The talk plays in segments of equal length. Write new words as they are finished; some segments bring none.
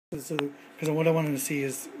So, because what I wanted to see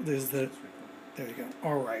is the, there you go.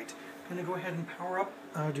 All right. I'm going to go ahead and power up,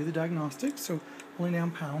 do the diagnostics. So holding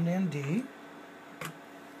down pound and D.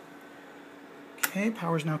 Okay,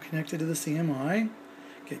 power is now connected to the CMI.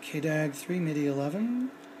 Get KDAG 3 MIDI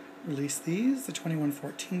 11. Release these. The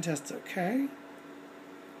 2114 test's okay.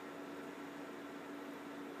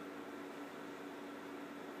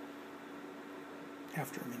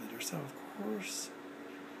 After a minute or so, of course.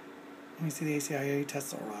 Let me see the ACIA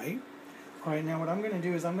test's alright. Alright, now what I'm going to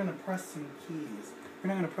do is I'm going to press some keys. We're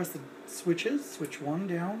now going to press the switches. Switch 1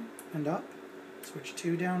 down and up. Switch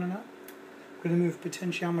 2 down and up. I'm going to move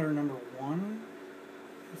potentiometer number 1.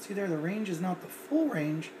 You see there, the range is not the full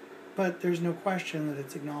range, but there's no question that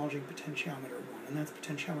it's acknowledging potentiometer 1, and that's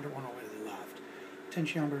potentiometer 1 all the way to the left.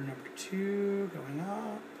 Potentiometer number 2 going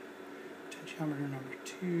up. Potentiometer number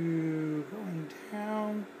 2 going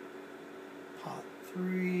down. Pot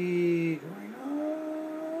 3 going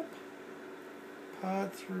up.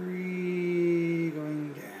 Pot 3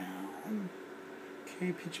 going down.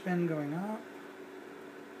 Okay, pitch bend going up.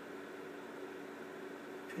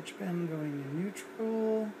 Pitch bend going to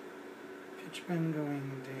neutral. Pitch bend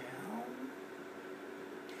going down.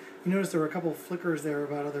 You notice there were a couple of flickers there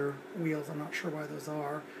about other wheels. I'm not sure why those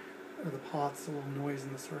are. Or the pot's a little noise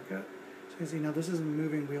in the circuit. So you see now this is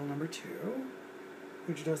moving wheel number 2,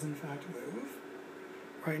 which does in fact move.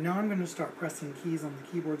 Right, now I'm going to start pressing keys on the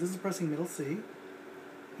keyboard. This is pressing middle C.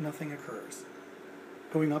 Nothing occurs.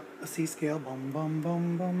 Going up a C scale. Bum, bum,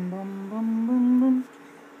 bum, bum, bum, bum, bum, bum.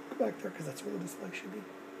 Go back there because that's where the display should be.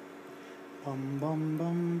 Bum, bum,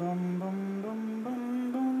 bum, bum, bum, bum,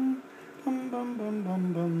 bum, bum. Bum, bum, bum,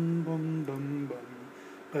 bum, bum, bum, bum, bum.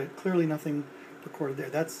 But clearly nothing recorded there.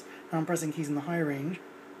 That's, now I'm pressing keys in the high range.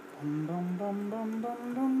 Bum, bum, bum, bum,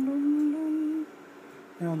 bum, bum, bum, bum.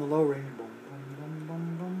 Now in the low range. Bum, bum,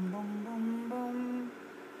 bum, bum, bum, bum, bum.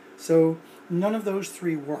 So none of those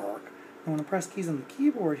three work. And when I press keys on the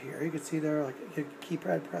keyboard here, you can see there, like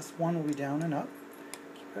keypad press 1 will be down and up.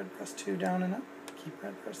 Keypad press 2 down and up.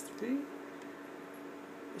 Keypad press 3.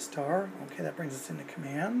 Star. Okay, that brings us into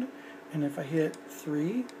command. And if I hit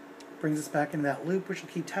 3, it brings us back into that loop, which will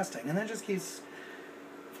keep testing. And that just keeps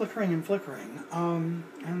flickering and flickering.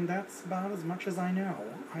 And that's about as much as I know.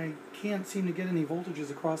 I can't seem to get any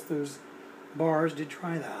voltages across those bars. Did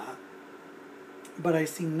try that. But I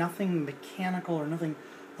see nothing mechanical or nothing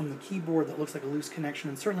on the keyboard that looks like a loose connection,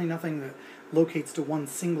 and certainly nothing that locates to one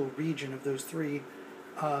single region of those three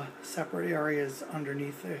separate areas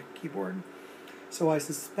underneath the keyboard. So I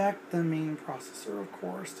suspect the main processor, of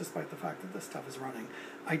course, despite the fact that this stuff is running.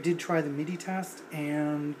 I did try the MIDI test,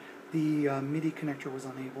 and the MIDI connector was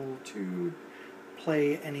unable to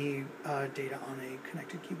play any data on a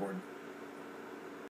connected keyboard.